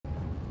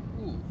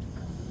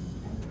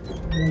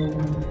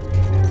Welcome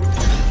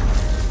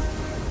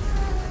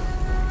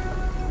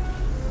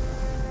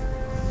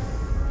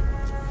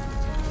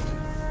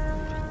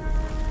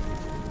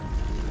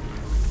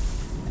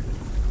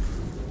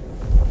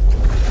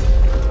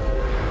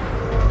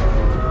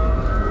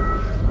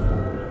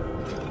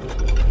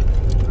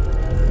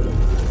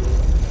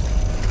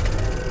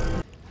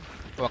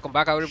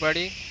back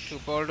everybody to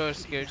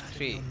Baldur's Gate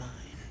 3.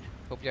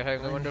 Hope you're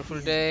having a wonderful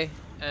day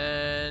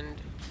and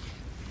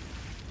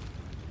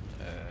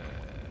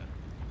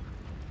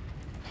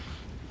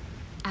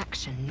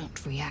action,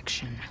 not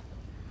reaction.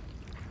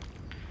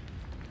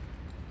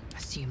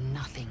 Assume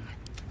nothing.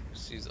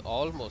 she's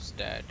almost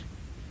dead.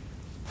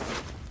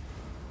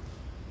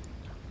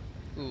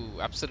 Ooh,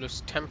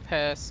 Absolute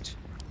Tempest.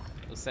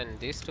 We'll send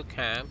this to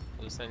camp.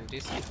 We'll send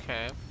this to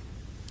camp.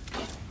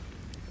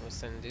 We'll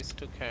send this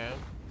to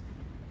camp.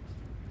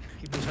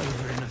 It was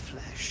over in a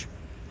flash.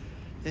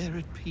 They're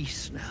at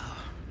peace now.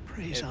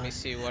 Praise Let me I.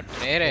 see what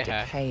A Nere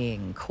has.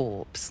 decaying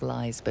corpse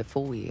lies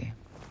before you.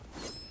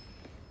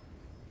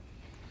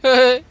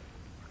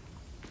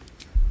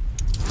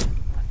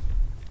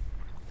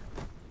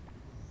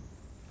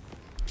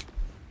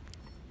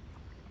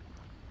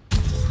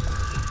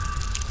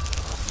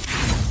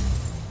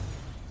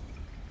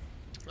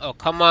 Oh,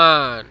 come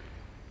on.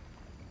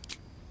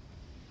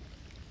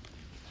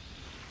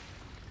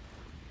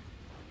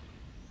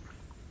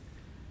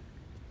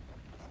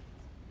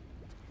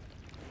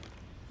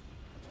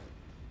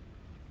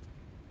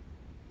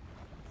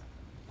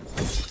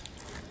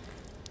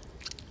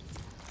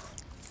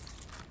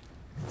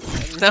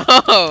 No,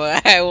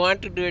 I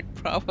want to do it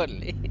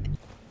properly.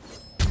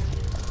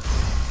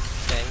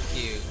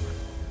 Thank you.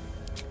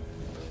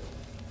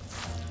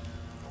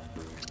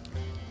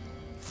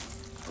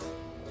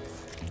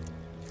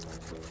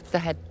 The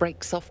head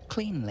breaks off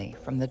cleanly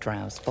from the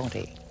drow's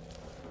body.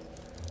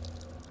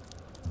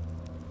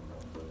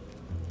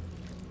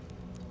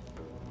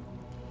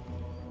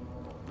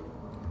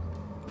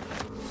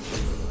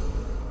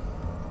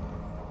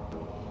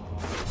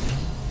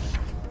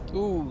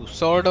 Ooh,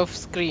 Sword of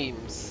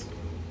Screams.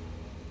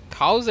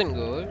 1000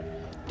 gold.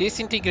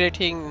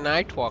 Disintegrating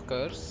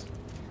Nightwalkers.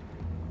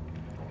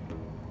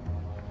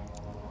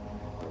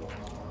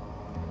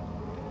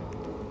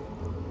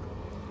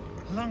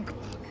 Lunkbug.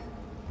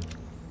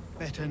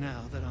 Better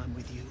now that I'm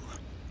with you.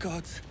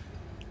 God.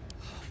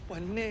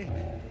 When near.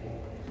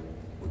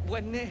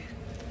 When near.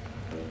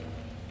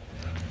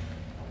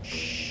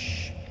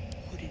 Shh.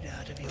 Put it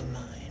out of your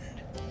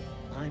mind.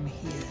 I'm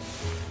here.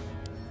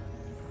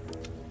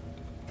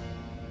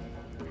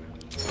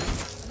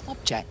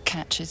 Object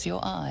catches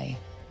your eye.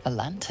 A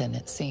lantern,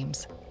 it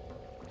seems,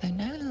 though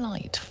no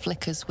light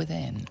flickers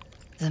within.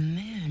 The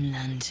moon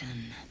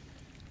lantern.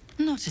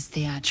 Not as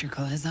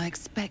theatrical as I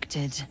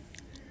expected.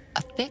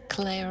 A thick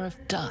layer of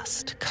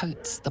dust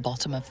coats the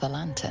bottom of the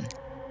lantern.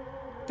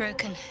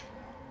 Broken.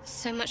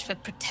 So much for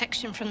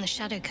protection from the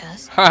shadow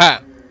curse. Haha.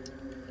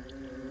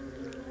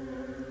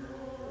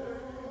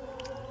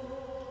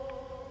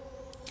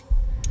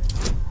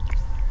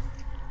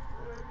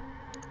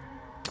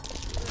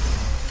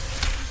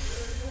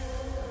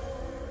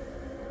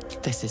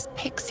 This is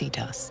pixie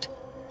dust,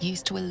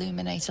 used to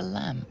illuminate a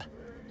lamp,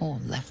 or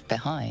left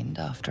behind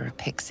after a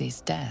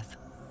pixie's death.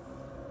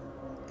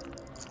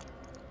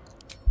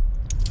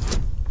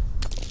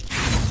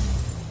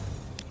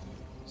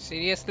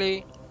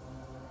 Seriously?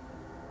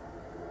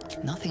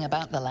 Nothing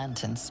about the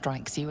lantern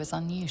strikes you as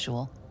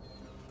unusual.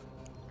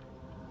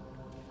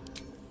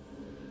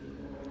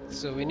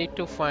 So we need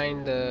to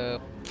find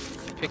the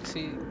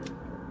pixie.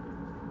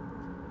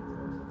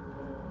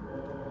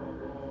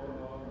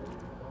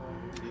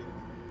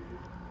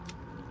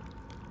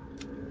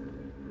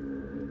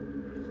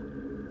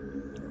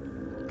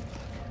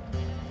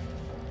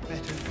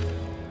 Better.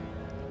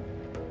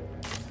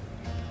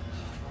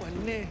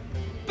 When near.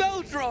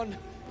 Baldur!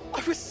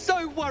 I was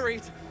so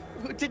worried.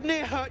 Did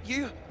Near hurt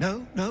you?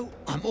 No,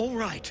 I'm all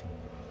right.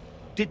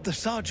 Did the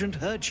sergeant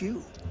hurt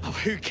you? Oh,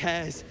 who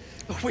cares?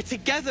 We're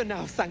together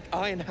now, thank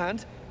Iron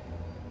Hand.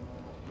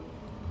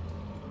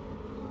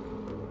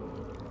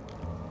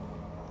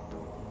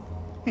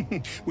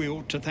 We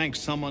ought to thank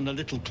someone a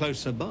little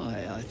closer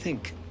by, I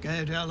think.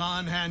 Gaedel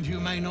Iron Hand you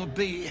may not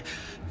be,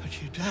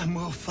 but you damn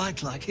well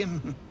fight like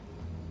him.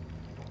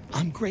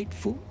 I'm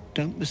grateful,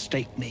 don't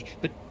mistake me,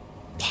 but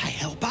why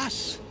help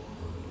us?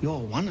 You're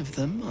one of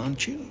them,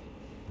 aren't you?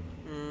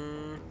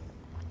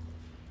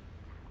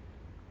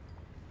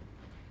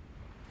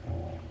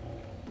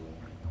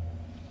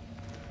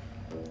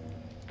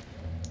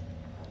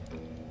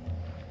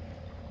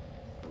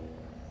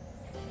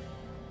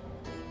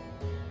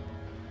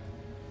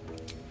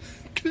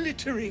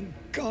 Glittering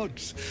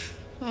gods!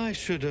 I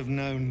should have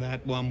known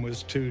that one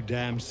was too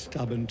damn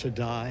stubborn to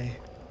die.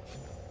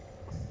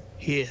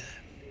 Here.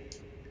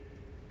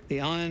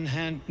 The Iron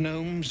Hand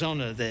gnomes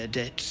honor their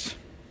debts.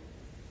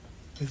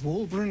 With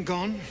Wulbren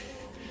gone,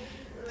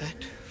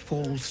 that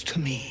falls to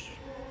me.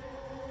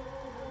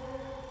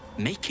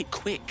 Make it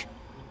quick.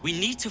 We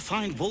need to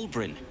find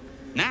Wulbren.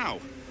 Now!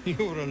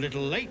 You're a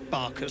little late,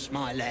 Barkus,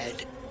 my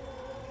lad.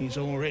 He's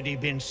already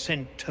been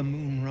sent to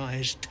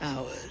Moonrise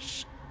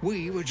Towers.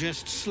 We were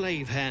just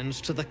slave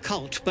hands to the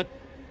cult, but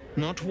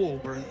not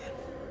Walburn.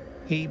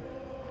 He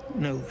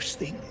knows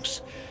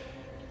things.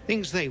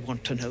 Things they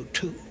want to know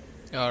too.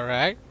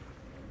 Alright.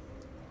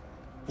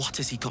 What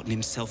has he gotten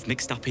himself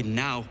mixed up in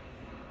now?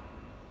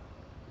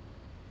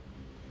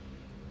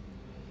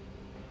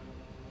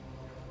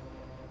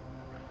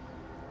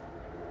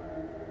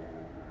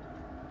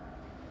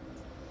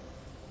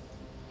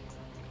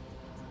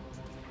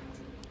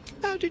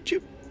 How did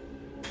you...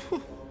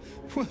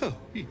 Well,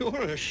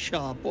 you're a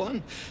sharp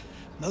one.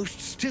 Most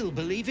still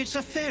believe it's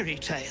a fairy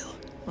tale.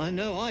 I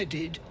know I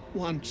did,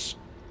 once.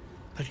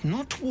 But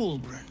not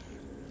Walburn.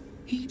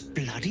 He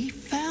bloody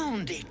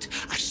found it.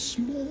 A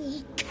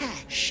small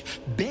cache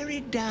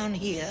buried down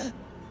here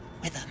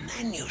with a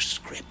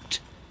manuscript.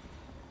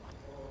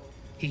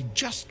 He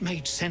just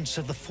made sense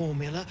of the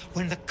formula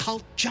when the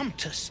cult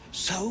jumped us,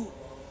 so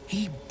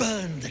he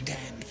burned the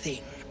damn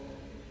thing.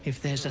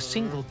 If there's a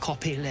single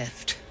copy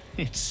left,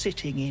 it's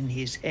sitting in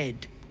his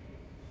head.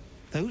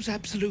 Those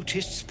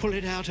absolutists pull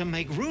it out and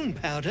make rune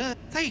powder,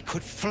 they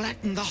could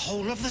flatten the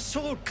whole of the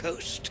Sword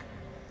Coast.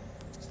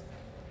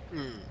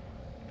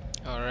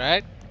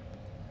 Alright.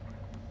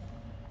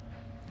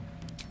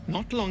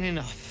 Not long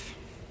enough.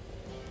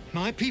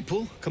 My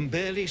people can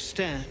barely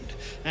stand,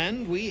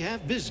 and we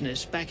have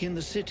business back in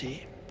the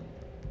city.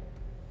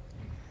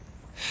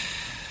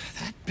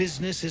 That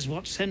business is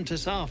what sent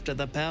us after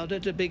the powder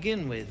to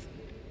begin with.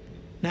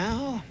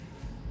 Now,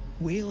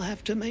 we'll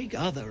have to make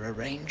other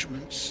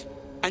arrangements.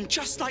 And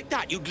just like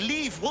that, you'd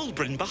leave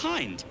Walburn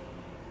behind.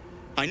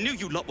 I knew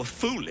you lot were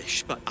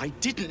foolish, but I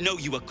didn't know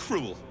you were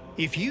cruel.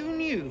 If you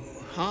knew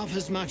half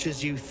as much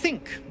as you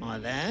think, my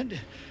lad,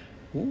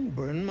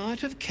 Walburn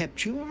might have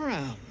kept you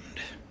around.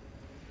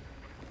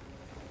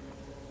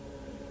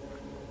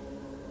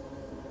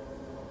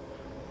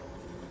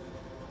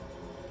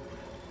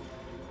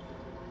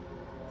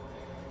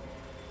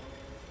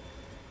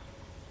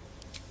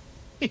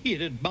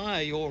 He'd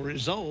admire your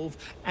resolve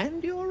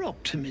and your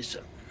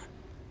optimism.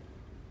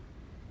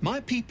 My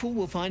people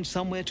will find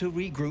somewhere to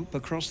regroup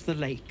across the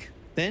lake.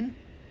 Then,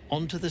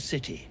 on to the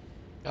city.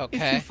 Okay.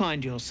 If you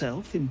find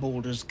yourself in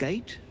Baldur's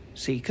Gate,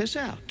 seek us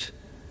out.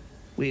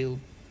 We'll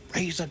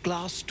raise a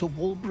glass to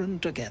Walburn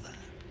together.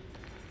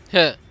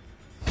 Huh.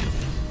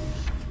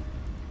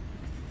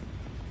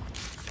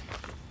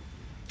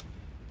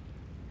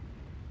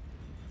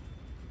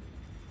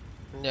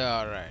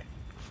 Alright.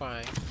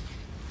 Fine.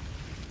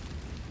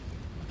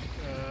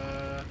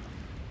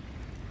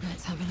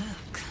 Let's have a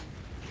look.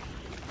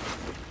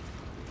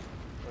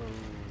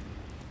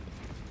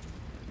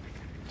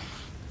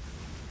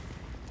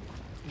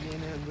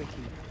 Nina and Wiki,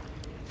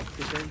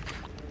 did they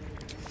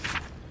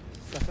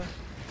suffer?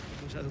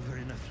 It was over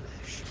in a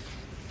flash.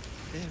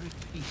 They're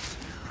at peace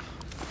now.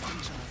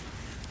 He's our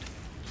friend.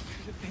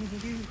 Could have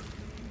been you.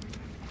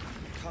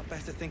 Can't bear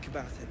to think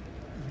about it.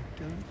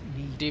 You don't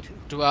need Deep to.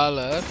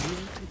 Dweller. We're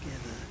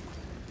together.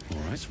 All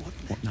right. That's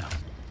What now?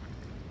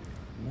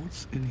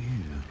 What's in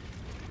here?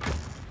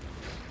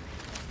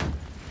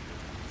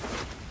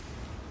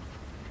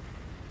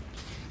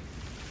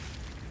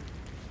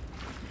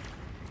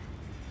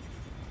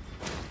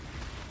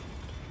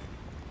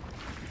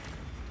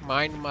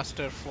 Mind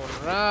Master for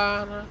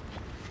Rana.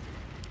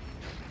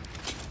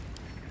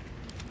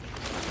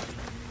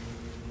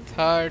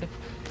 Third.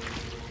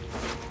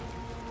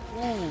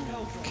 Ooh,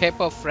 Cape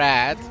of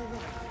Wrath.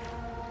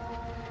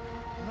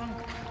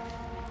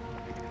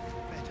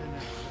 Better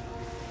now.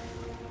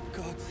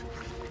 God.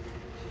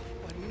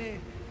 When near.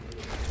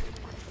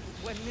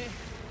 When near.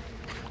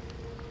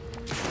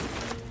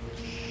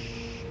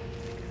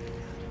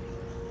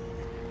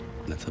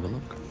 Let's have a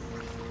look.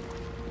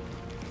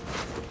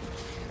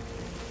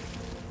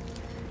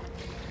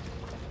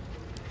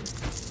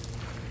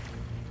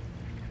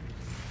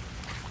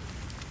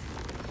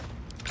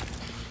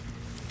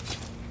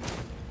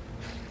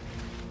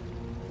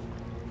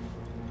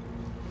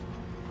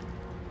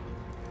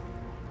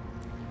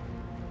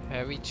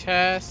 Heavy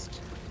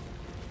chest.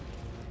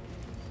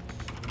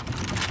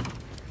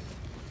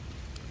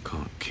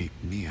 Can't keep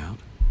me out.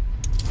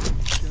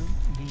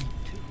 Don't need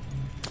to.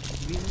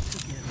 We're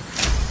together.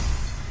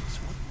 That's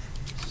what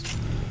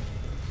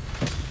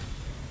matters.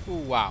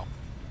 Ooh, wow.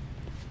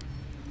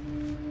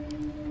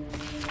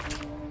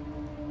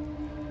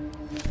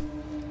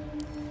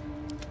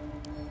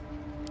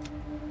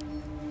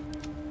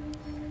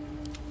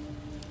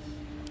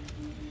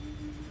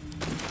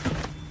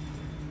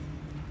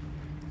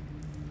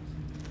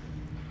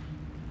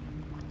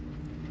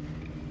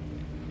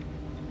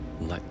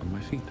 Light on my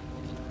feet.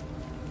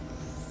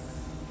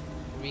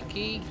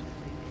 Wiki.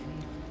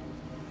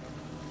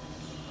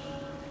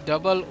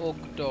 Double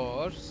oak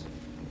doors.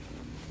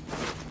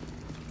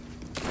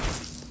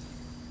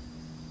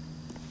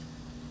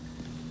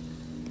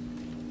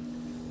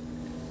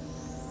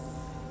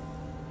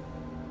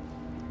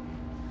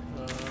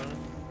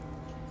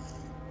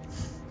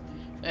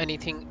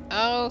 Anything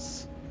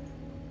else?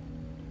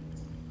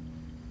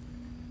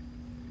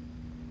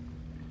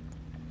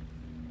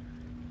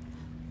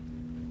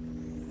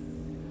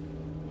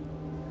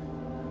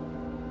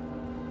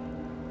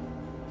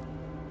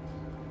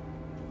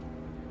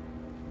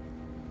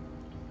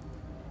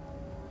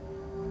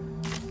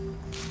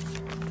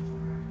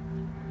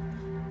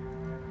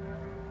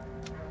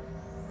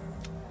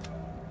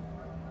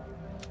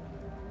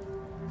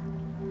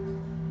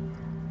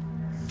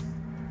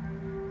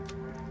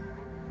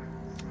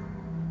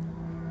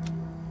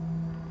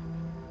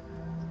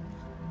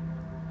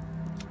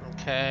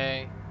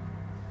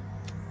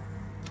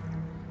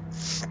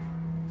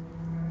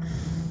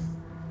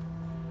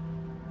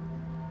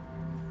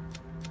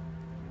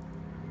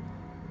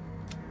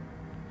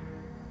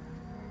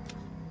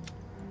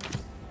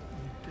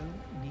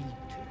 Don't need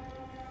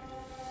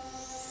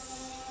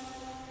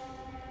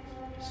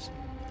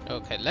to.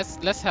 Okay,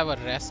 let's have a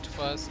rest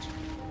first.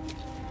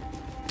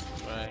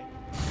 Right.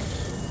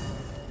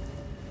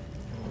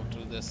 Go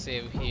to the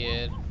save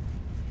here.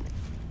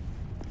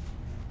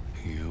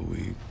 Here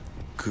we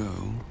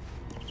go.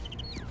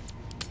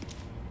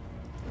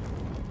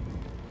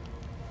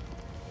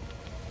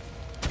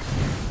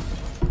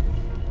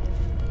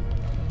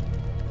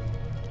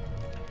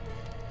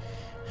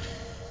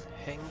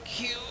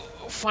 Thank you.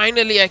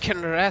 Finally, I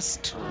can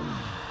rest.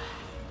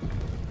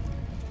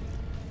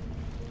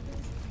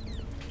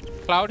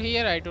 Cloud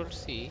here? I don't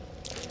see.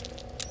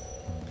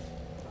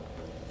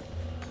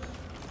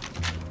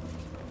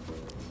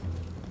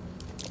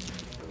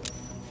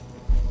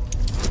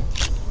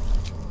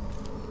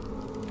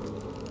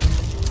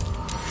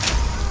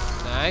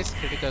 Nice,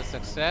 critical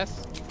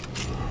success.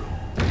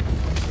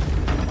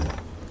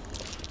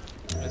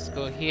 Let's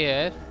go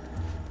here.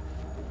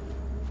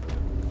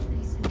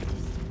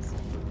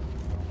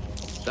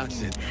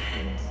 That's it.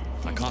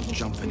 I can't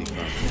jump any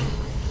further.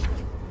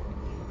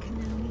 Can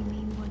only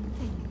mean one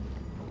thing.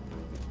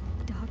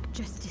 Dark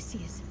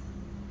Justiciars.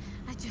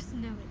 I just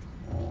know it.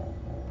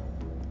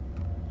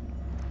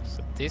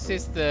 So this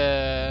is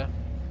the...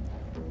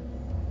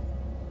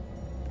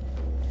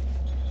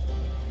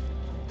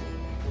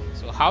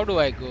 So how do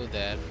I go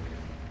there?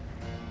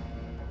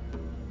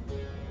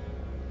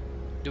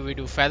 Do we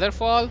do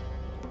Featherfall?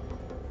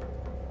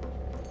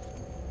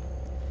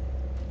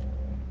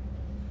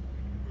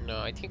 No,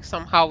 I think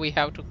somehow we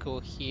have to go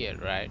here,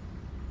 right?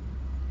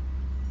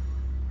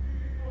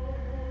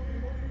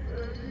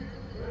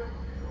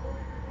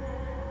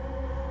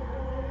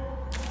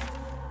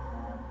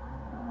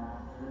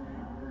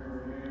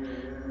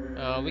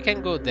 We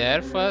can go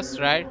there first,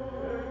 right?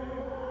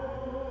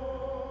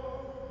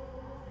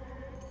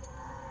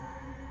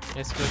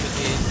 Let's go to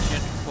the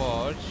ancient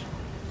forge.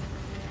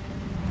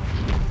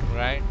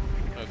 Right?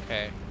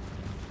 Okay.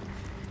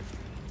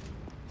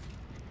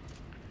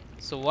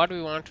 So what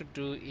we want to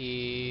do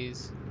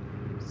is...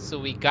 So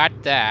we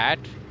got that.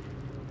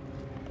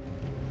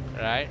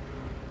 Right?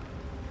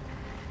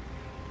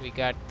 We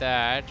got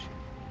that.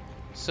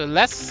 So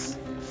let's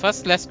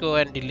go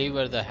and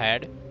deliver the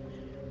head.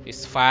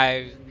 It's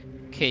 5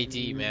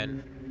 kg,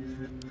 man.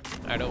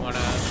 I don't wanna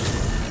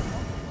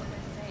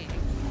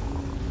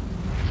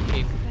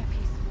keep...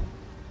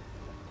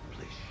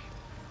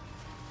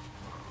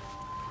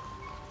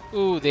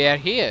 Ooh, they are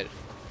here.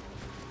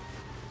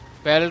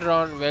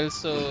 Belron,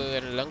 Velso,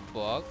 and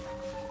Lunkbog.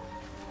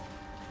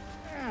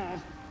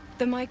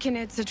 The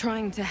Myconids are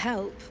trying to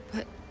help,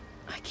 but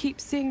I keep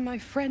seeing my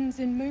friends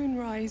in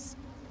Moonrise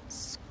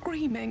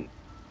screaming.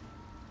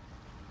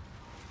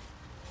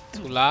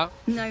 Tula.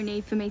 No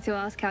need for me to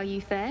ask how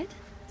you fared.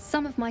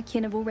 Some of my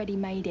kin have already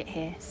made it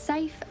here,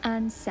 safe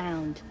and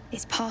sound.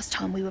 It's past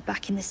time we were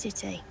back in the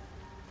city.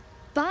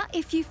 But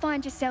if you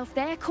find yourself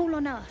there, call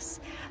on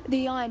us.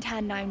 The Iron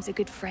Hand gnomes are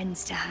good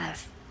friends to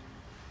have.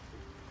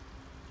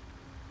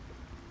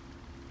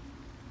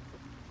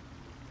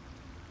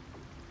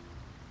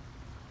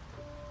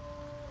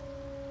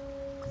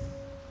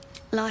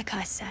 Like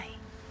I say,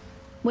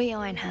 we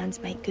Iron Hands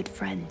make good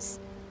friends.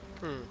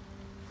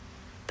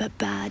 But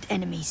bad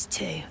enemies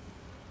too.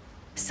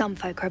 Some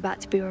folk are about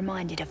to be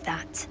reminded of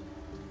that.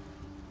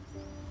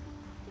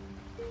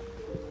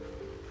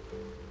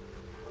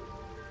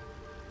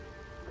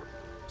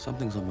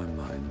 Something's on my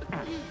mind.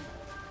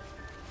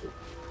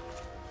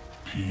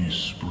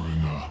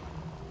 Peacebringer,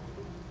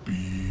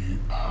 be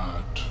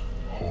at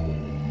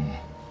home.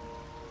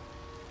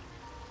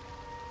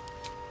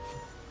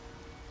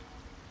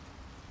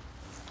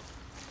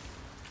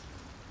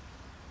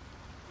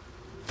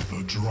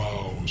 The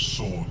Drow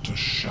sought to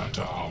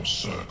shatter our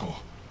circle.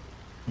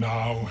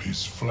 Now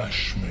his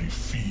flesh may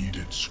feed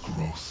its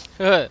growth.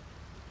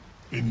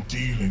 In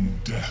dealing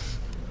death,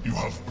 you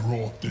have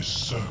brought this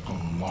circle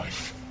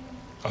life,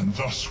 and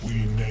thus we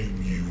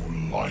name you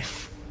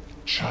Life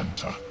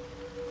Chanter.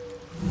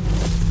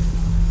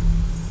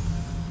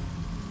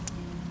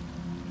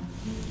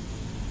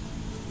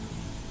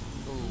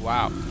 Ooh,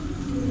 wow.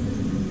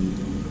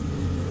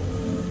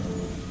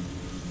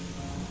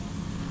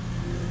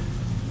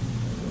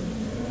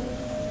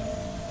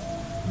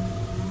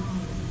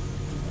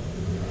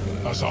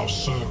 As our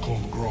circle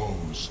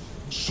grows,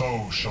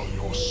 so shall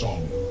your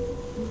song.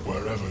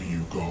 Wherever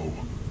you go,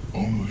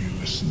 only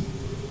listen,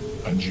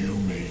 and you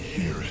may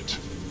hear it.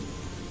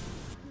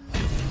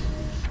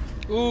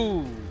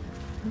 Ooh.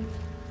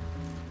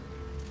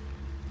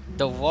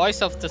 The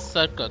voice of the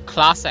circle,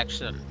 class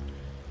action.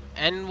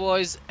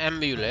 Envoy's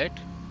amulet.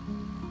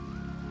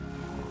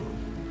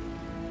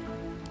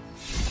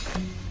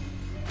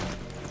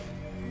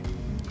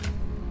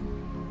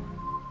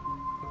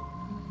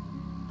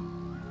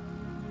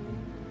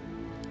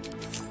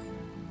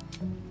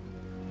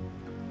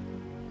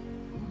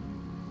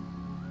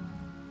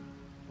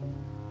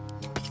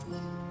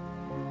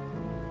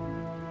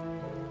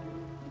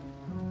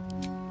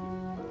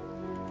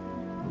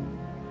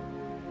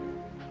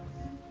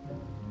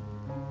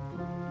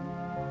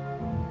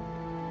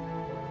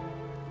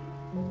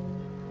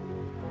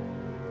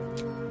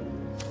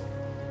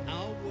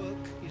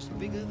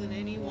 bigger than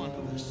any one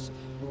of us,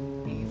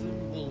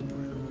 even Wulbren.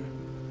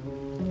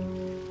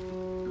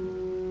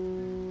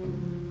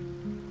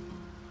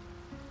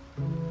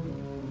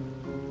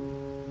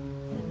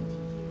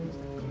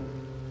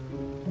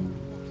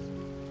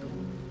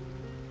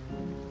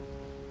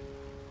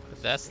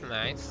 That's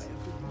nice.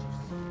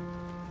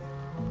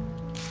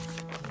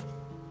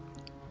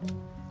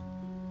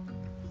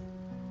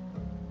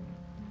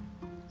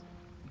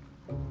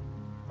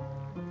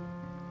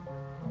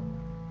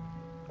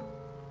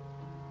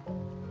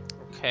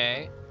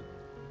 Okay.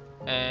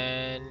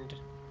 And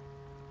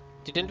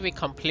didn't we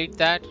complete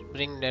that?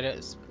 Bring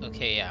letters.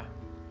 Okay, yeah.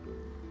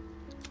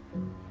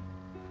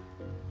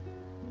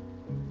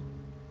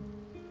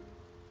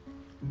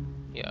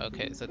 Yeah,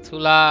 okay. So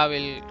Tula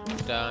will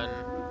done.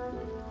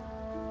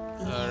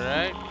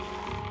 Alright.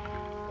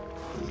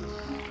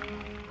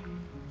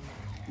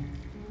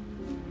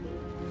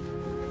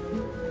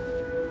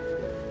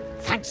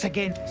 Thanks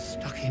again.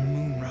 Stuck in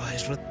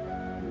Moonrise with.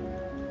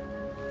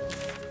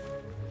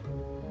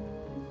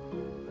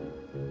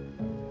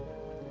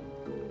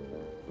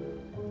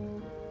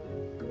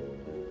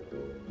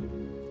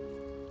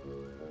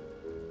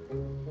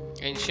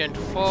 Ancient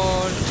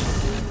Fort.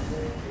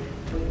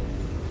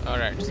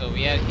 Alright, so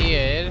we are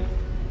here.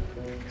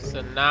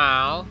 So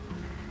now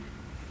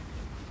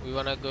we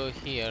wanna go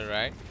here,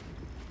 right?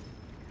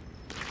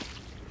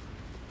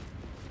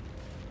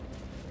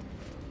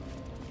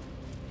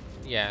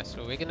 Yeah,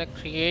 so we're gonna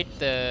create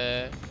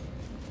the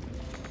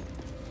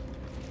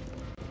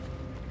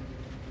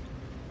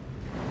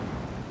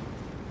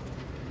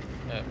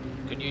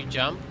could you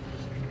jump?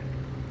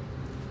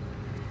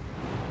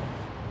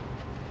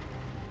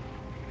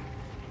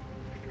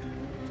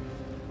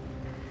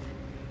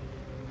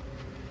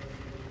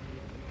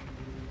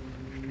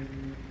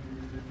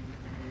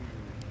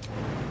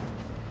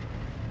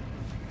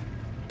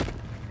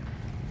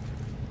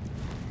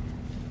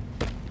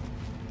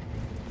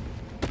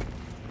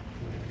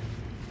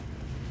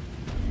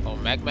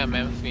 Magma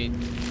Memphis.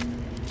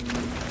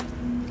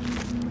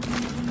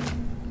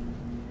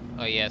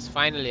 Oh yes,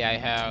 finally I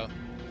have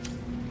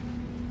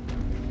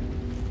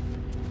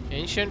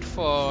Ancient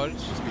Forge.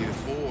 Must be the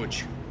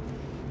forge.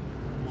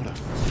 What a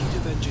feat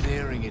of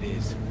engineering it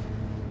is.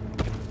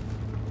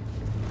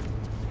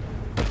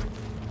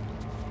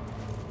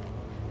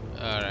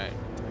 Alright.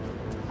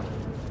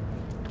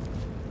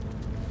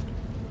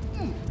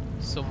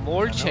 So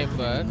mold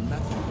chamber.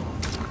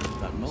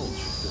 That mold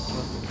should fit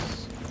perfect.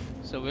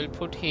 So we'll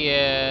put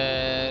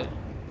here.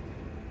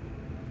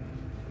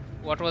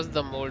 What was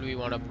the mold we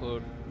want to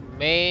put?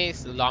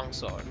 Mace,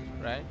 longsword,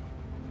 right?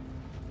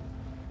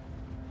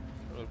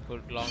 We'll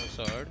put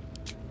longsword.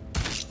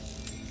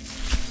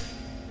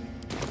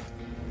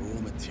 Raw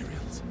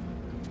materials.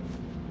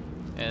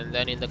 And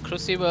then in the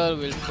crucible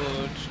we'll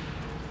put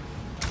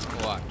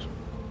what?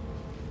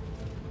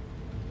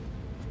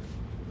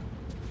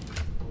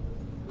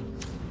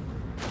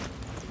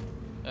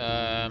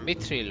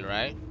 Mithril,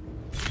 right?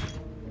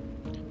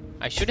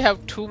 I should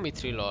have 2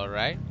 mithril ore,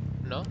 right?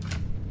 No?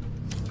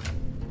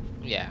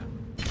 Yeah.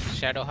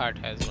 Shadowheart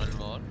has 1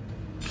 more.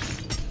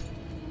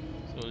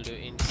 So we'll do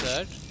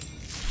insert.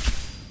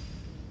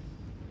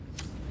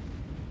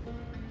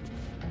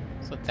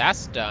 So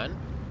that's done.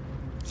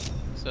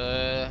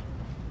 So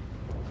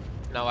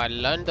now I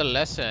learned the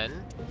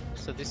lesson.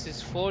 So this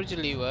is forge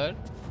lever.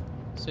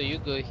 So you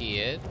go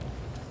here.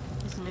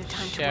 No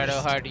time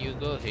Shadowheart, you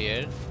go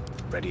here.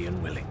 Ready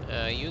and willing.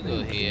 You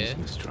go here.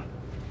 Mistra.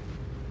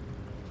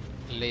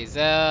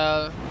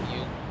 Lazel,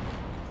 you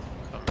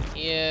come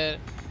here.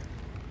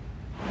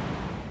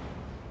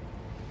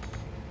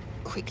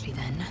 Quickly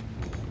then.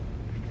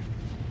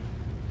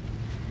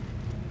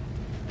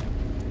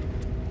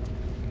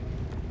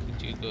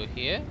 Could you go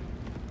here?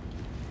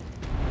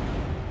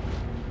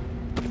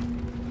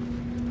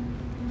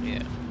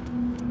 Yeah.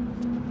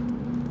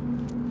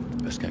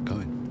 Let's get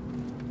going.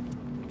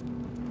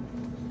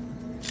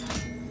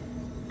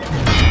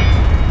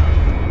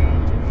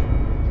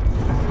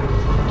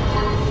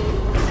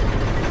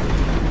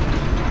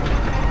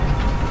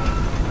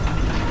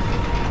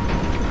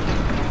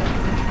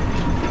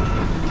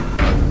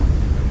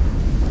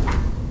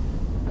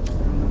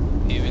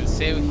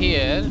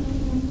 Here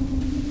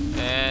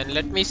and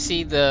let me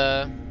see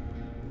the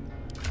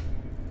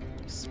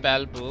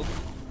spell book.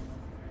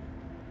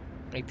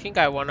 I think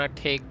I wanna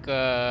take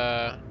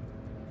I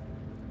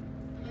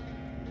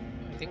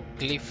think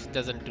glyph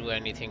doesn't do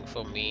anything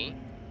for me.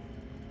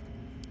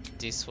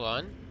 This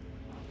one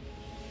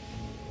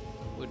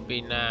would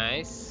be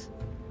nice.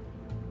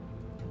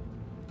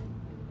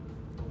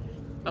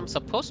 I'm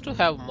supposed to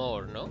have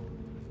more, no?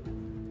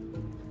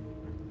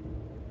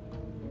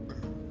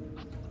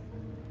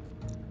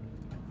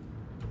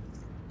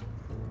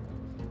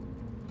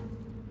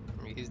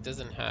 He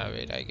doesn't have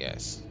it, I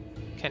guess.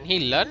 Can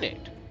he learn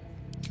it?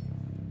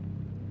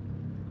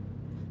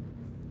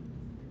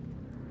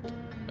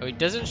 Oh, it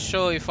doesn't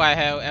show if I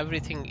have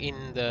everything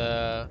in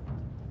the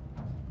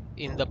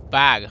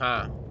bag,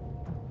 huh?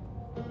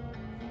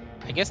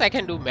 I guess I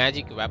can do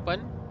magic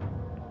weapon.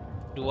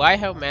 Do I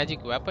have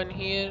magic weapon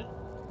here?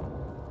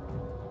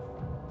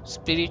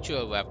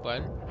 Spiritual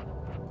weapon.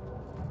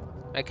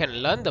 I can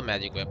learn the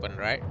magic weapon,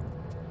 right?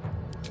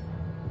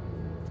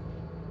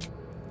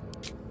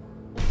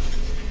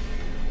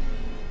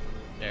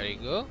 There we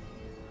go.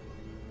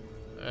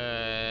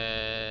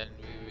 And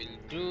we will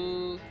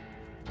do...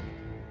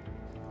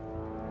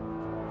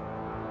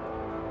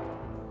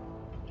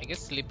 I guess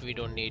sleep we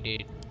don't need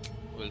it.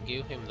 We'll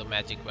give him the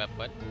magic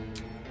weapon.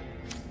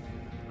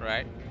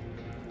 Right.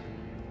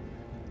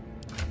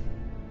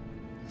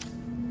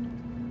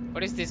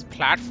 What is this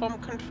platform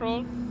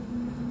control?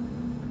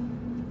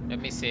 Let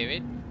me save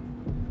it.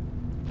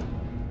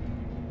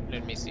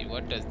 Let me see,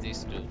 what does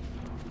this do?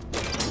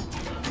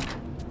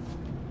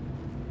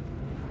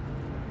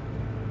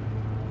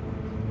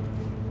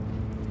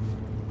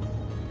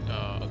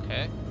 Oh,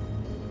 okay.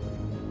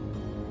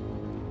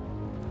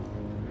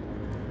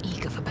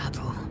 Eager for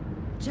battle.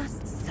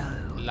 Just so.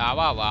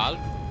 Lava valve.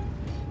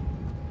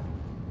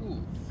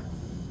 Ooh.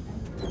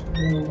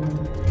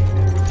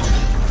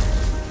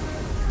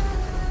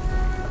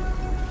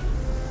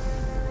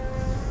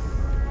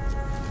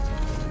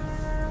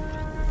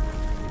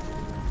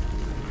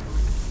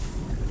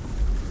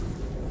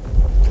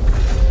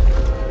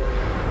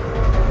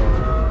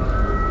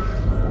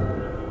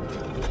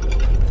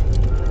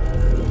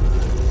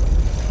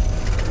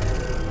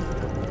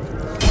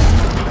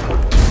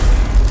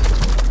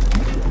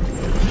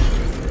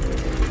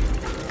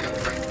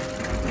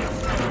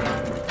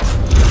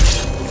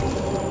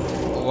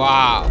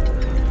 Wow.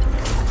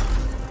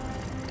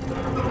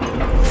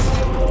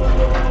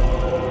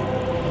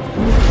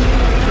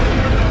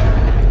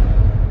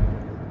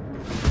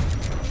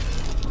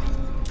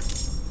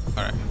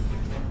 All right.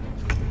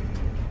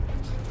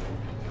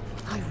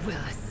 I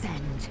will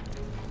ascend.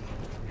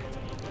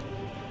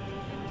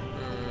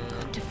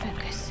 Got to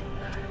focus.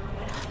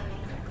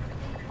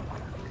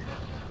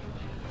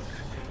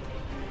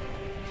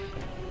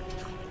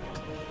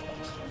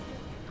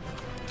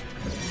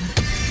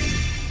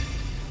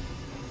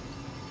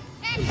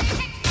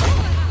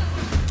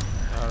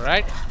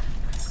 Right.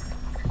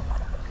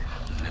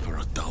 Never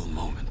a dull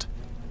moment.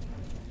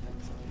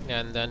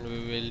 And then we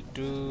will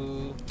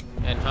do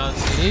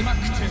enhance leap.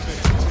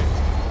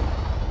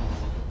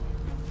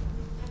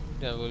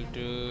 Then we'll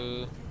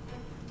do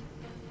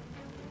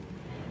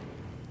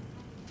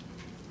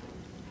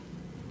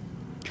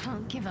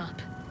Can't give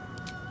up.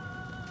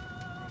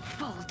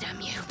 Fall,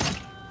 damn you.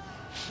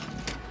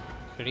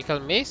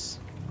 critical miss.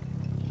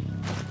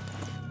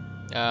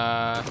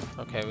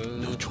 Okay, we'll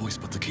No choice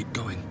but to keep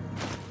going.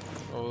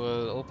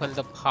 We'll open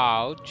the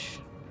pouch.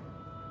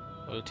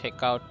 We'll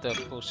take out the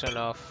portion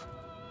of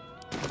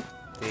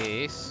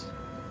this.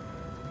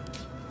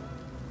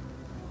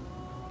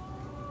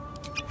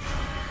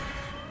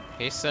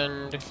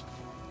 Hastened.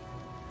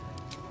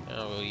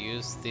 And we'll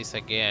use this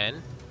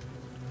again.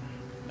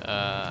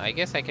 I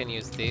guess I can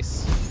use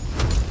this.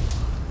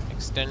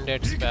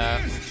 Extended spell.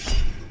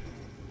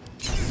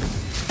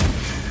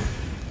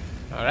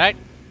 Alright.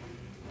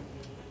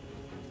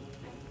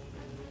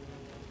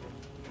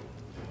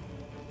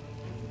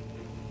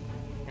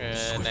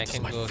 And I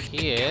can go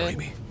here.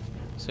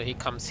 So he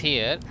comes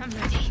here. I'm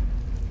ready.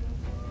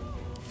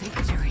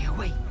 Victory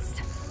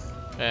awaits.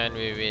 And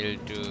we will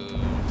do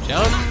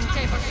jump.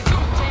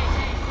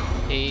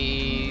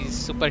 He's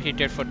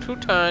superheated for 2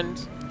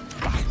 turns.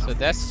 So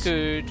that's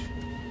good.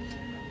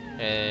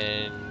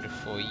 And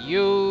for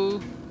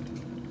you,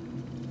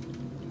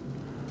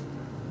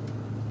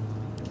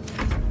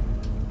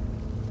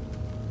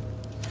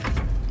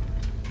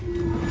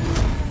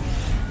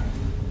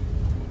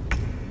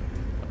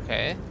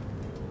 okay.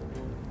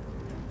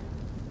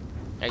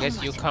 I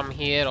guess you come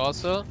here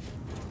also.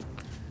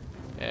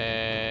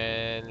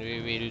 And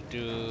we will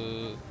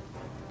do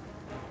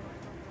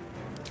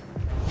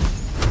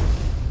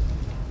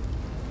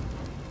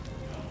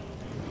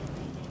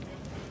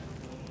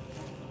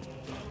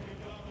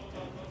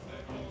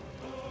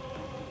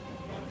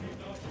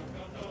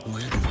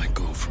Where do I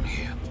go from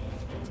here?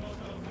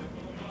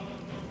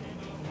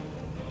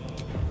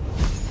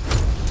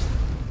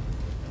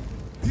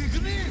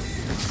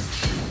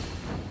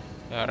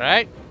 all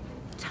right.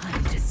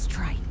 Time to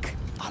strike.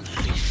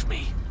 Unleash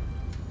me.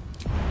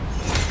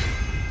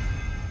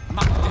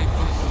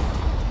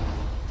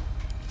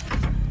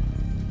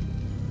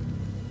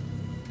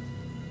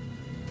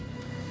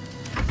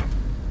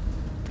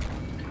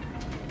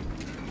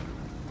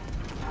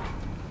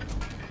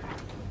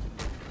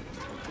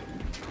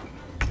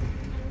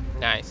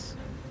 Nice.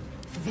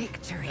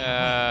 Victory.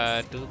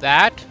 Do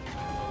that.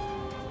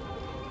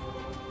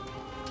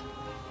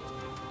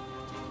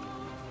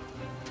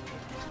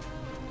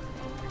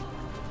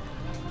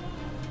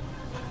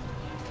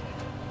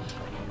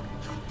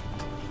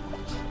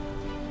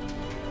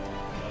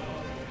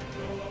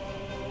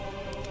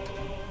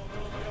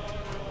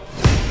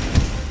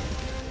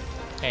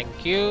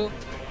 Thank you.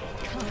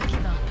 Can't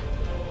give up.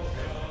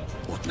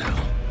 What now?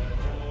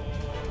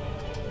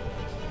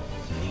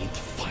 Need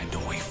to find a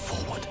way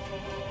forward.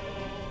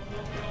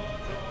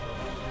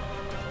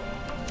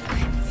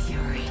 I'm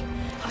fury.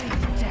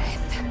 I'm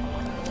death.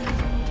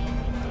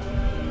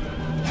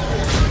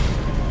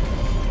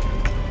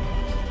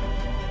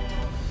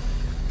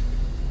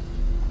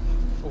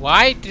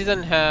 Why it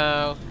doesn't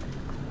have?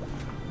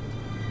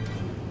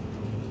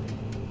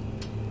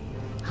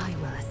 I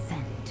will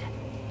ascend.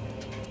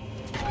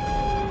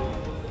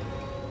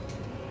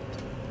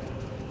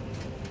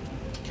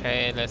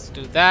 Okay, let's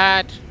do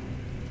that.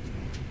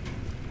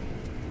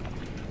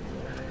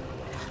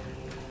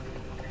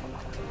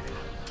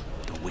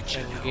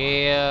 And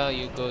Gale,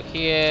 you go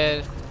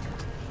here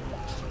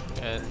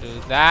and do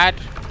that.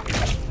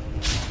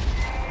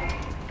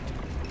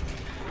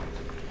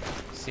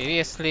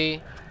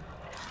 Seriously?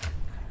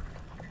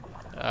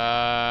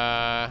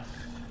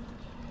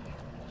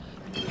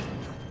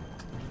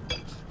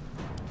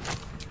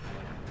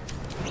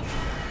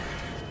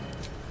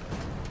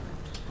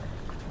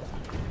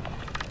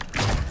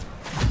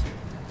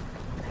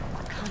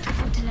 Can't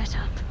afford to let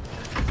up.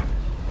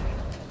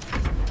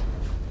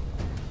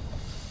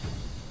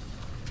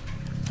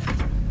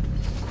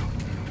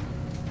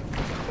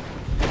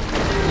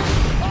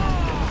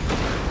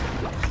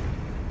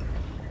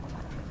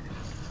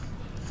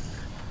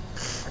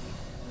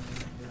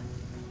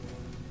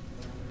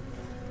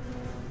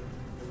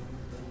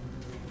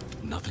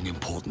 Nothing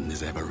important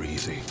is ever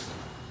easy.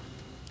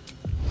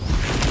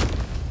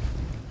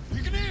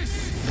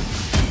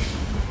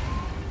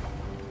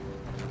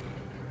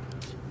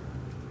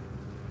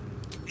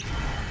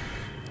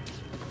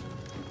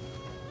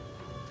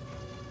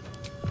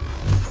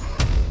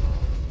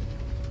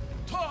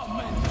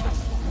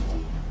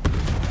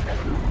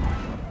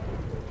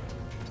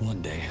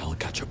 One day I'll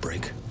catch a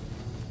break.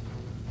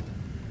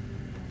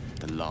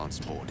 The lance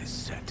board is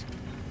set.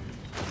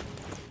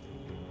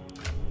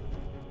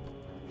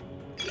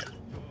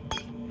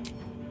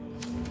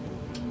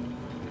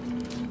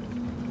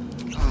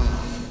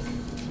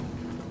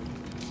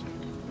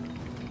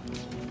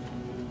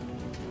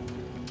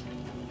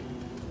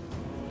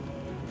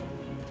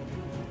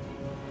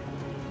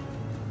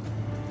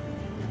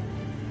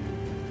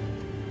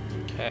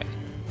 Okay.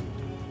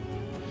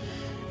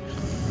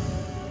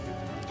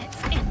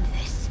 Let's end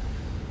this.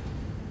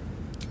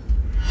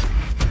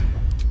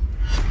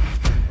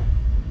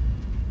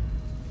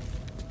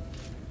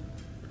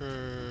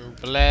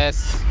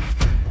 Bless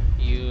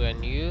you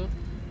and you.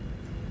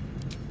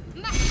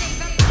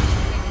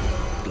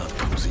 Blood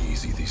comes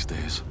easy these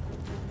days.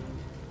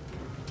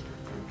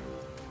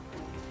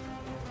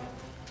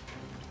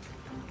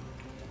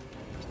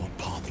 What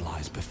path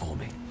lies before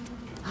me?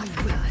 I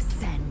will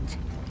ascend.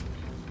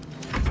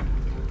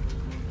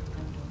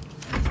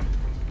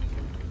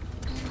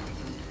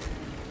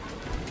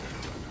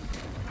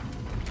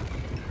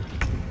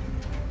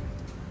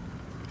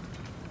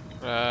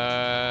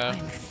 I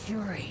am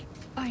fury.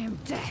 I am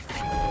death.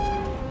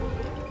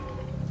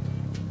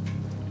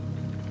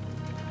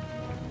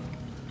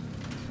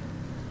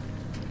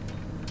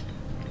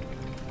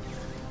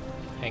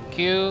 Thank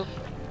you.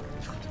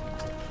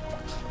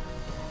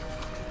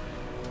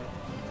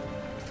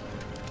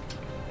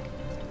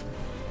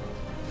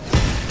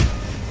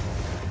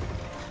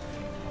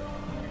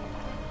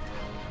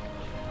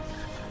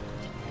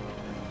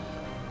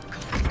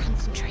 Got to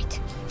concentrate.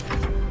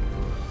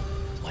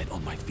 Light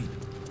on my feet.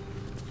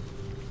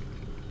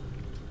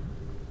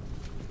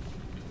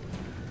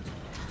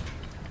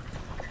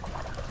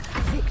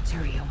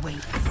 Victory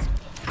awaits.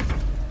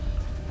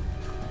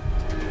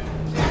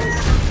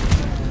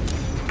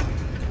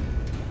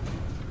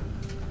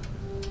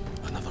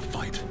 Another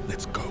fight.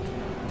 Let's go.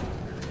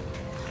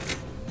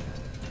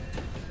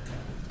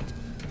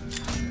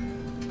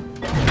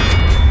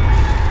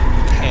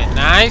 Okay,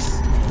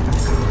 nice.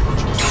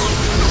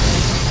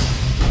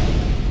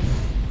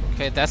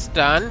 Okay, that's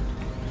done.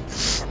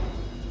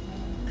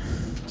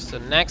 So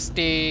next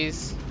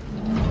is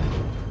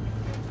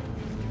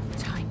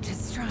Time to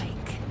strike.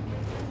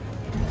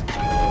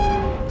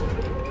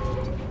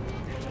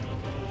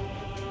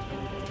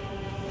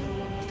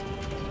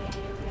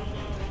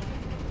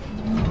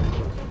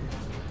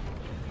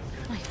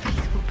 My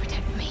faith will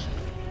protect me.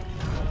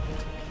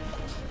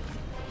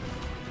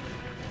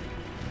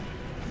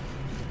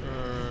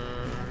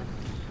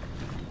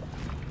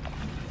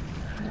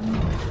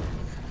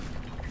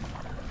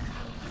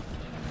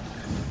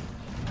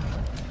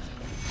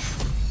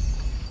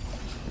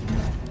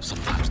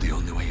 Sometimes the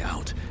only way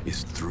out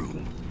is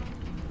through.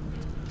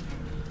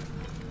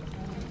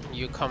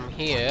 you come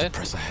here.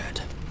 Press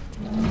ahead.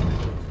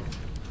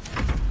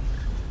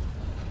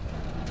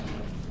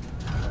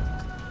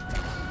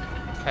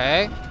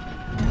 Okay.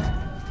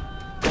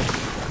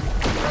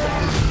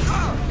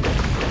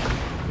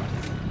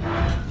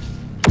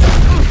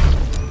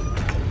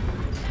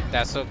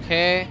 That's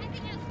okay.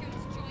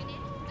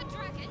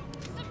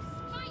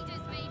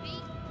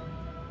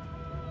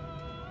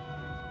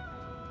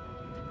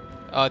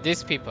 Oh,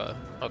 these people.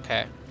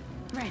 Okay.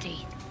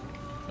 Ready.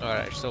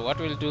 Alright, so what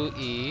we'll do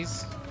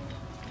is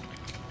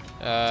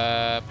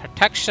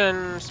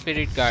protection,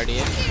 spirit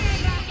guardian.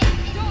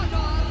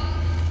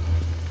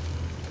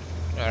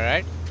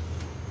 Alright.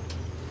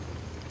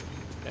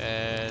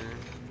 And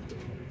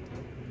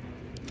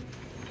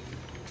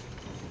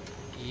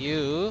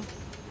you.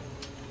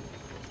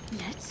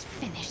 Let's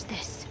finish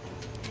this.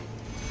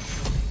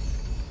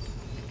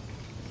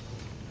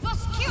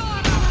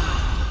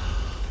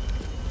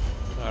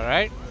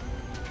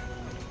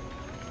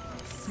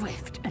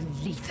 swift and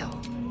lethal.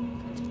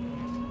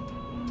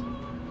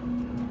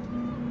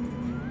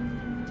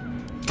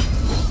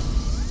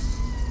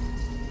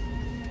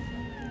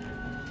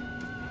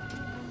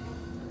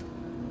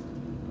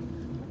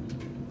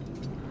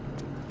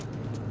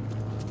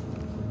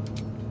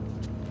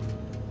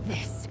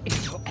 This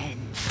is your end.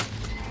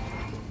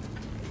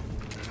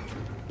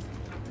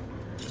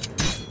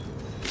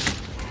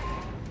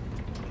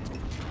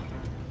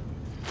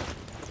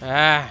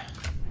 Ah.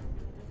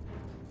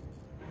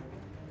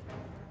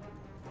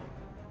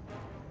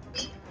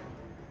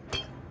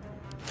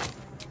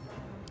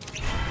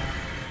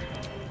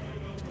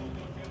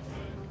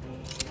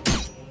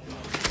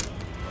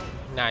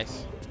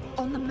 Nice.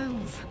 On the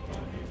move.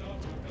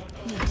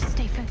 Need to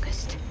stay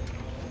focused.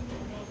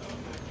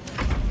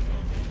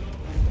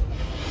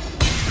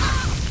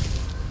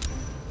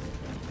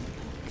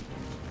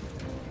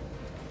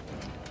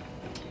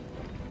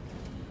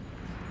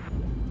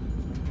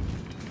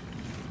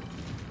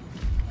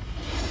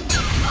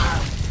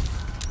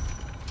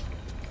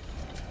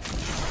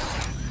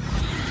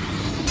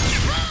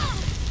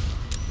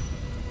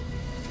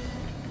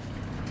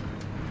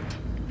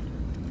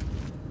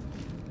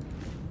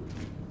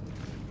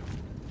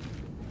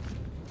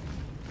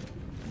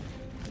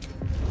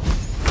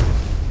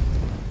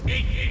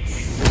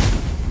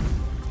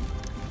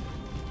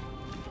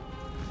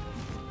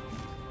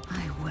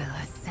 I will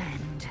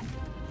ascend.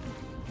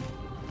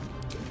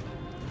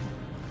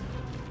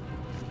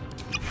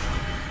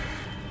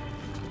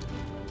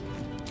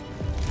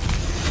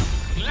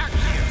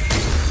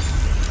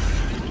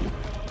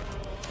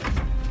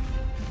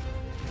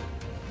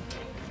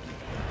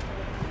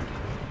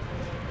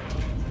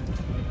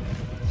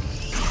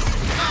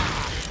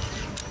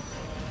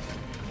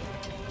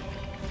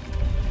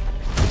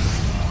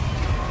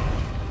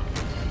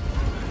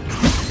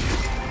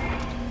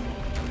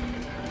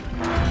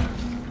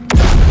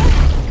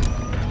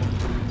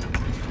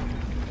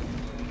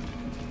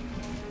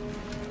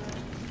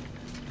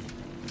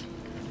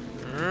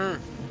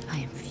 I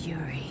am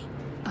fury.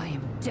 I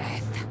am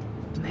death.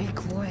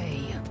 Make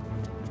way.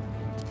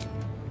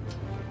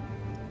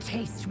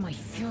 Taste my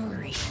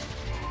fury.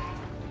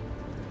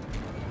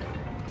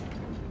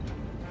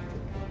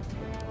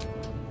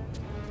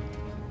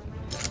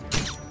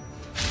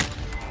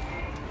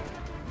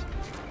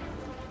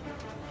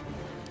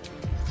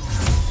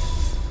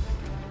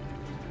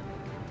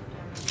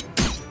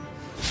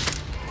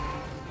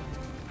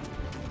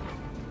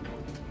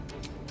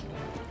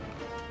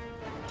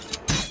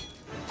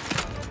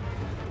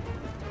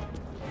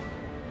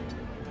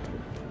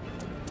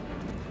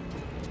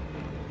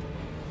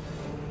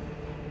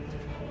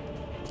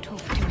 Talk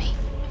to me.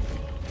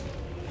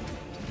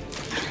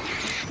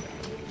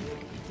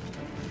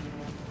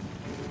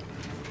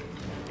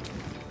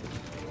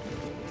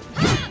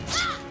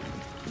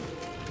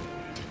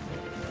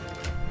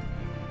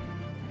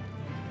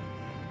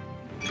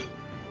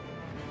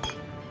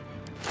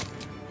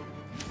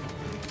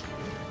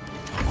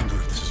 I wonder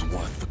if this is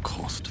worth the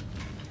cost.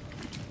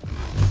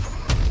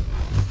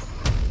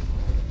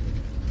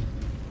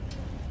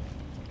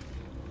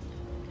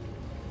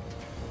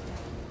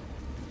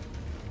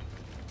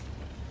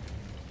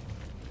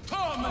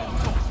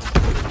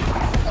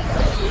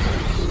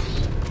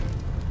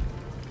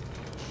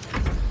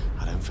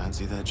 I don't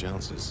fancy their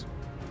chances.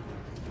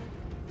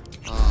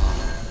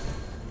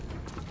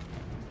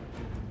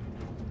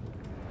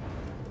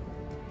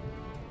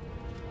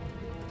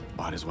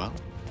 Might as well.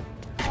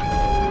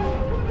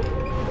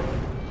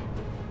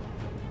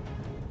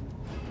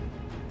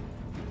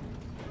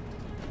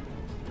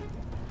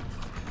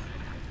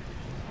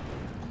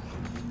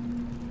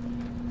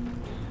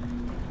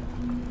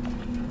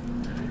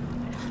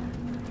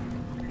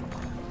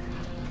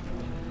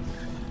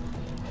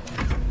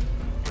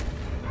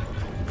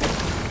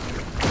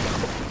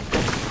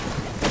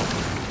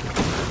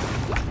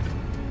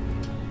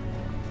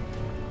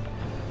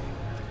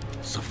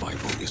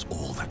 Survival is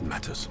all that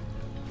matters.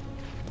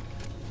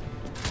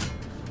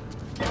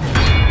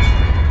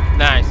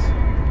 Nice.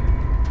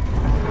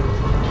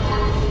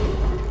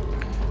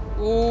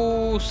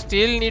 Ooh,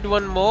 still need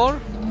one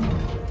more.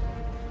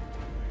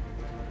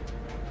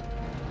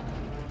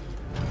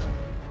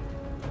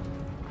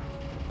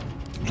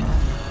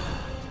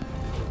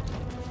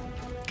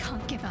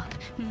 Can't give up.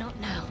 Not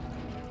now.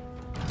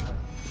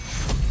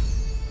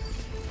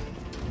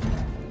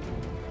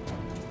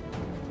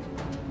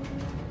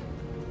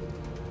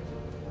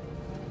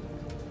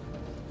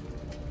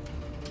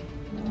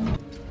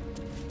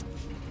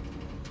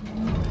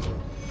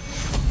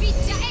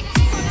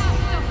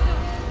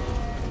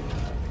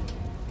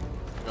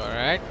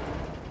 Alright.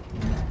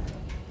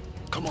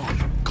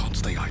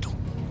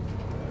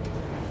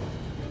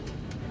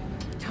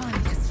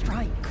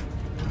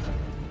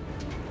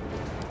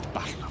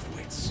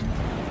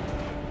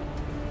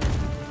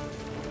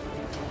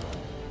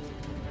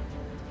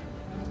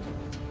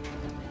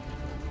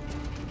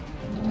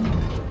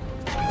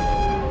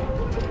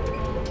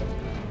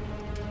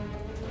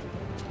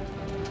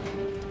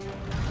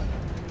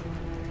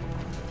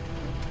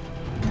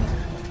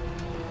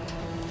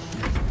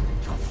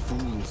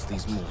 fools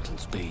these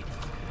mortals be.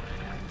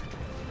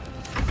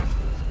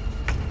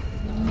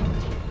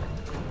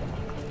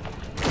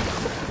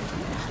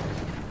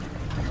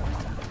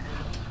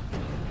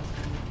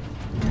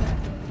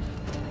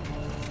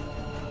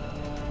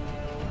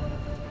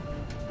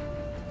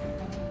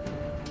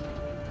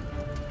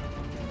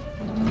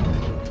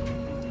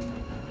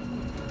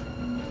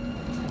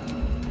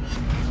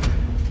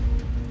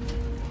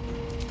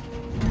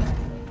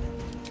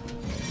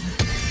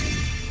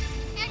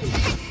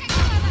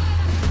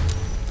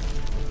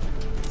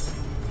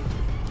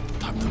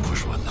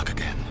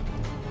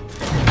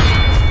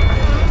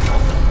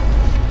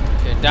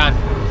 Done.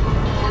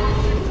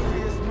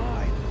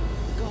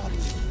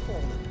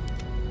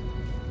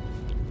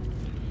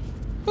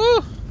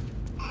 Woo.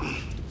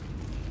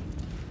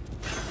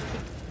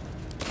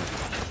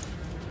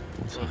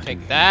 We'll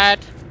take that.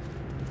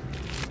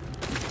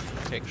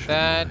 Take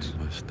that.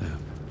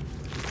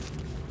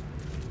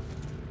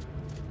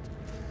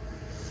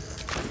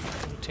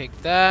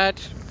 Take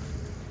that.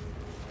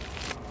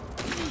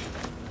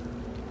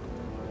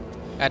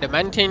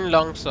 Adamantine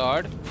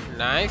longsword.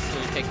 Nice.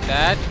 We'll take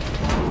that.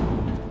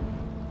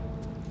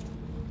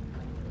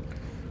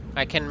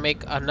 I can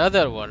make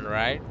another one,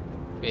 right?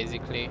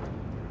 Basically.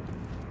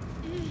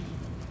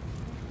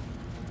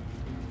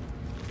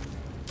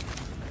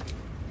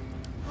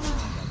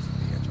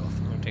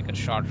 We'll take a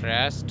short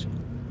rest.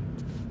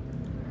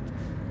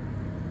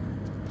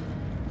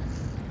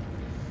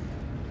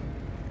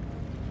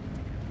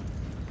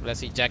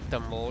 Let's eject the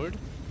mold.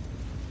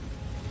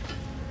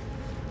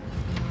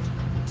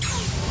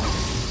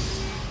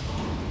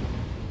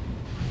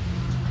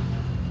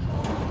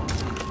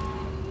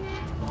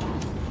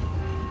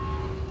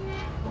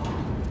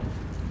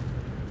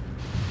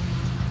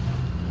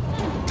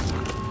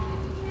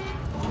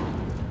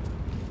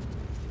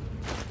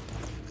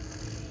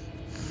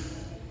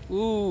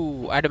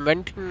 Ooh,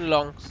 adamantine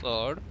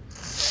longsword.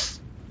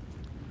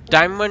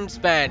 Diamond's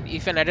band.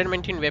 If an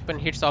adamantine weapon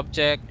hits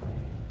object,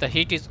 the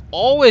hit is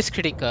always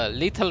critical.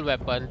 Lethal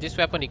weapon. This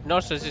weapon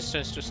ignores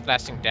resistance to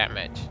slashing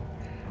damage.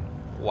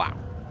 Wow.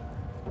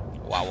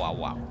 Wow, wow,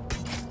 wow.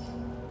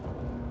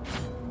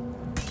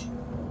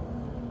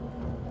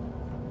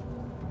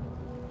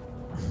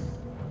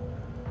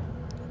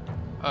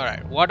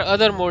 Alright, what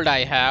other mold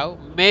I have?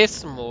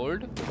 Mace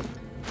mold.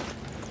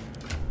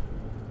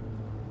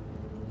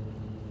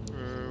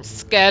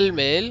 Scale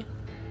mail.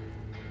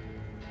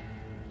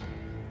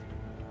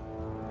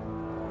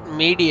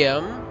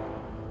 Medium.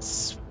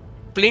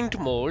 Splint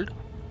mold.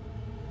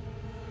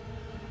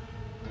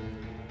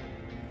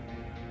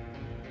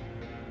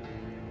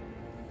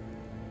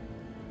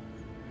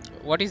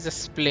 What is the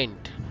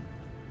splint?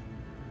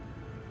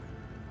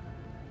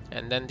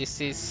 And then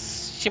this is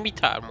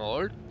scimitar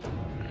mold.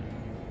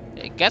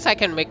 I guess I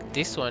can make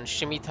this one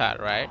scimitar,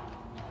 right?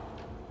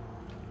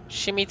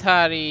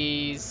 Scimitar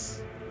is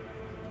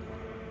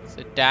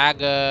a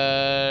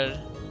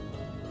dagger,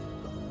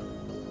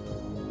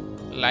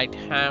 light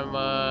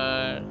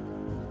hammer,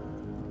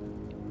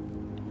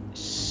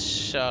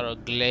 sure, a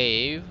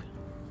glaive,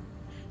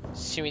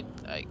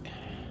 scimitar.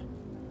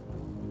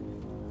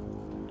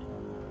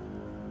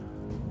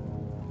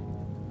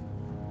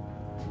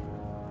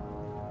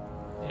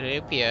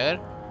 Rapier,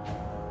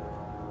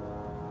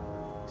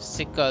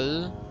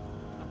 sickle,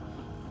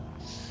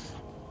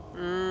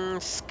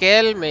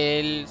 scale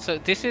mail. So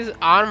this is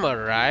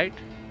armor, right?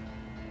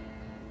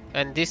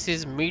 And this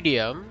is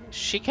medium.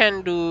 She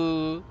can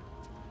do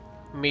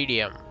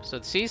medium, so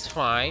she's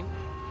fine.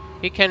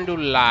 He can do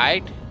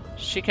light,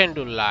 she can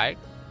do light,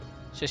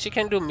 so she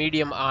can do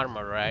medium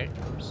armor, right?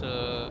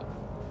 So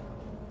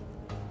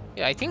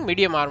yeah, I think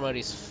medium armor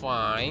is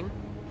fine.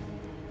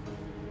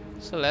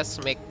 So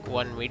let's make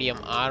one medium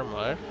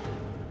armor.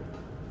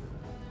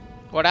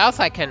 What else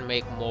I can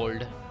make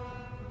mold?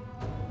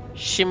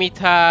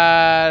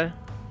 Scimitar,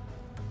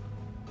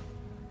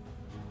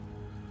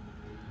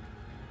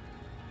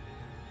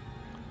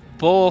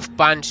 bow of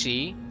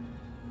Banshee,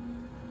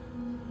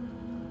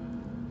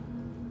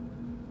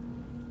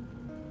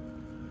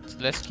 so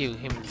let's give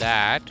him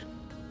that.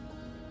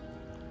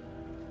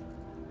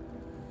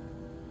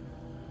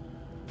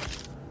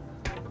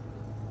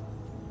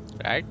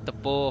 Right, the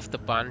bow of the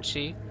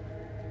Banshee.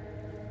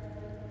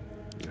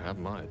 You have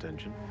my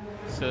attention.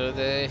 So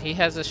he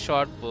has a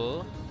short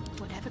bow.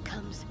 Whatever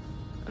comes,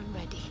 I'm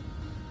ready.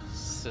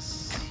 So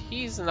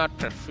he's not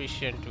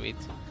proficient with.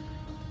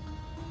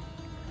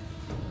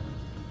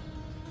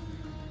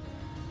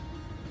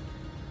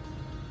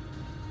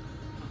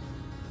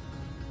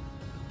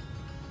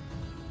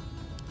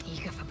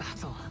 Eager for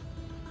battle.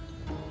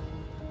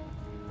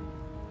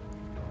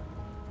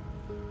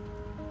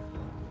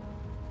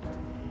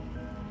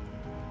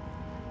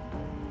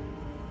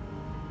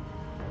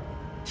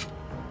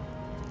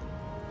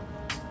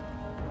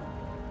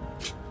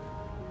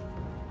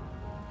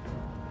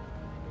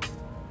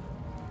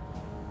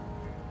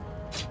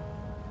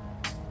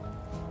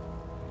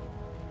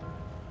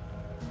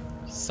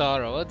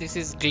 Sorrow. This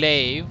is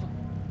glaive.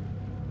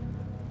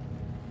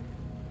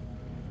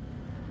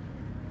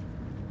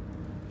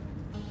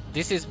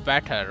 This is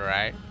better,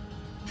 right?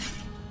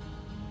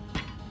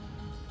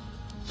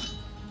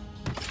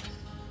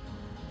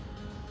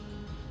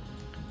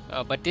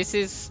 But this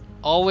is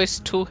always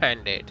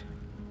two-handed.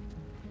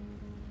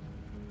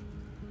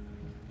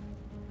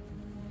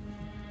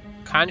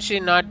 Can't she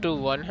not do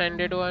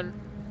one-handed one?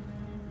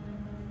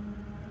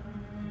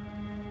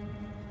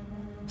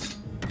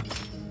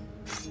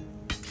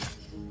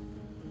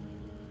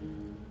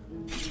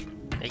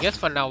 I guess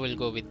for now we'll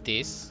go with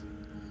this.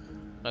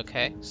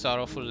 Okay,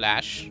 Sorrowful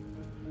Lash.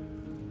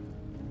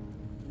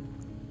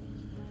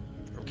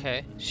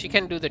 Okay, she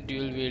can do the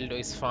dual wield,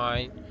 is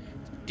fine.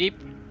 Deep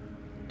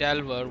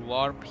Delver,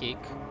 War Pick.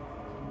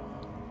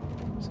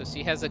 So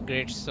she has a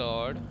great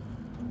sword.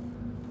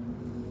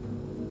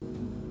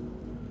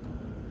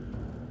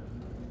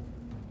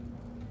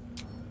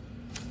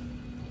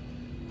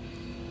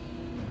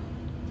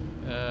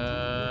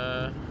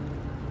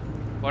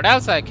 What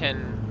else I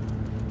can?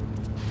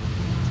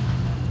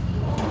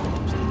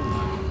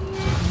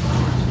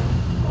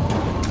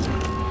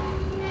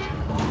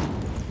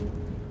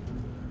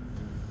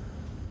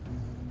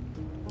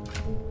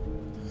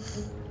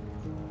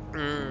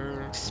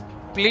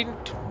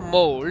 Splint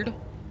Mold.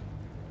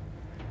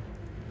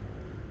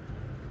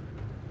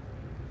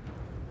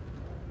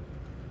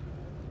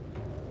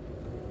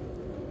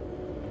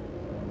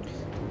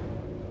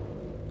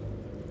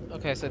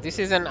 Okay, so this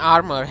is an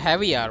armor,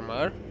 heavy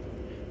armor.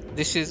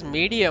 This is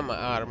medium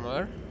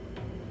armor.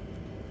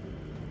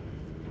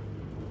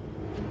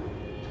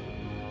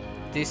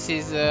 This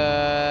is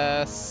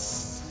a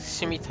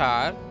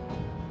scimitar.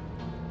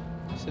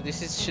 So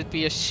this is should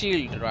be a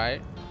shield,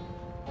 right?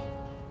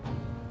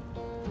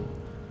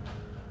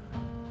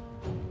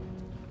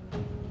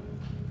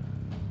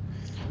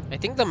 I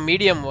think the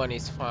medium one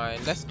is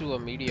fine. Let's do a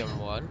medium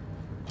one.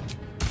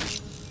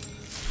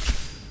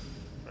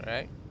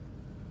 Right.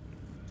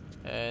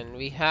 And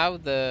we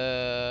have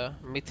the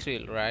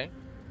mithril, right?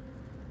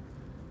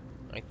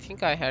 I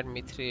think I had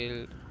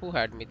mithril. Who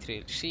had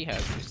mithril? She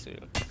has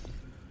mithril.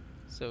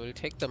 So we'll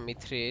take the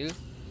mithril.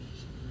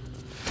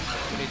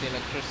 Put it in a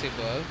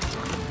crucible.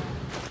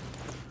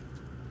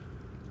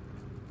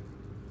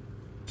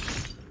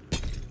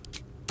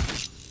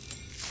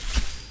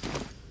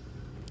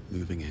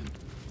 Moving in.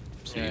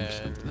 Seems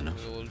simple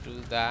enough. We will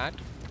do that.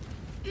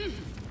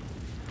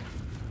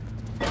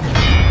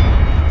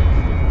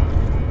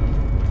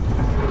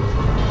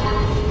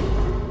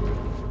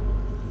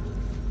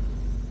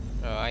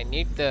 I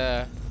need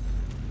the...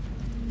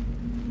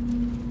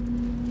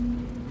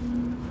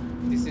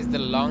 This is the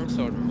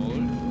longsword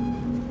mold.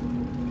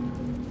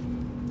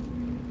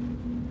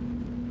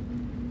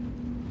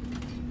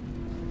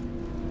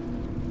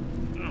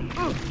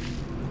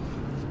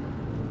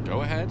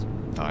 Go ahead.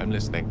 I'm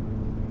listening.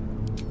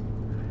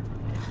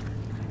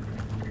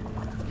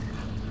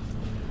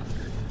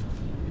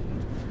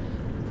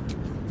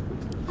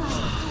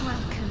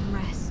 Welcome,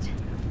 rest.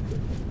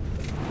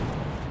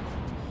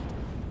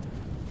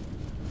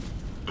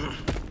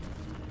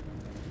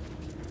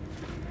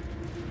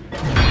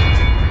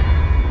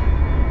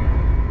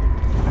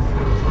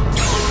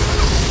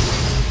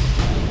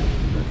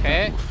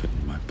 Okay.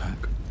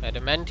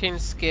 Adamantine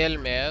scale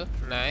mail,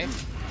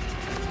 nice.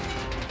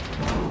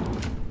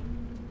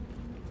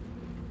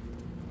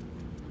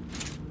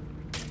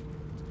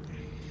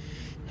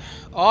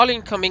 All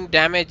incoming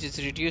damage is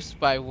reduced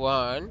by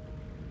 1.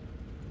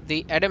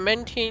 The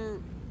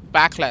adamantine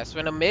backlash.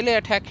 When a melee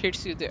attack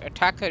hits you, the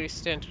attacker is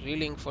sent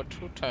reeling for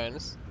 2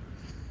 turns.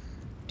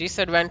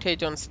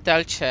 Disadvantage on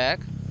stealth check.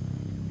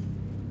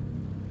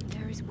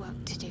 There is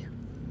work to do.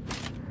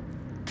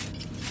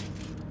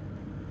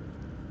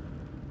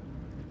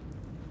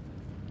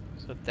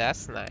 So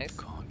that's nice.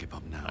 Can't give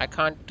up now. I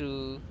can't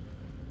do...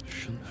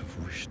 Shouldn't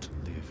have wished to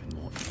live in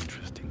more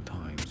interesting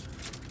times.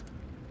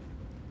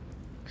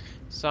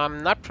 So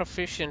I'm not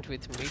proficient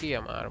with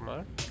medium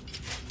armor.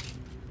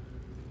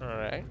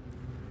 Alright.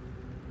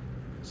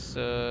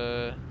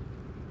 So...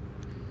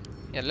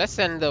 yeah, let's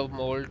send the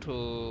mold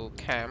to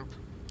camp.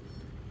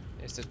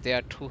 Is that they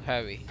are too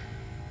heavy.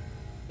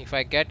 If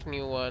I get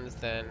new ones,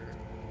 then...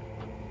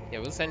 yeah,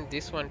 we'll send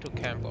this one to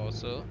camp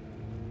also.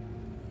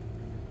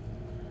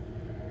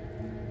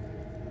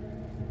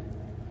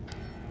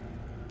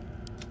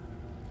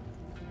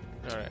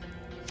 Alright.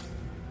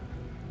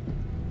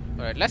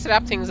 Alright, let's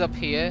wrap things up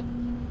here.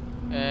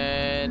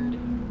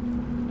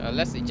 And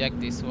let's eject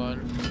this one.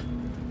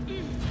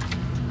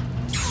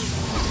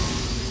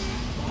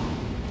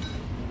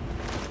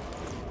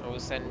 I will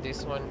send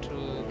this one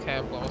to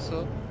camp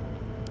also.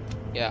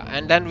 Yeah,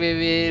 and then we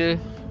will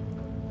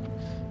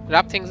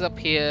wrap things up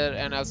here,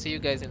 and I'll see you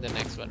guys in the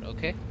next one.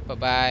 Okay, bye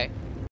bye.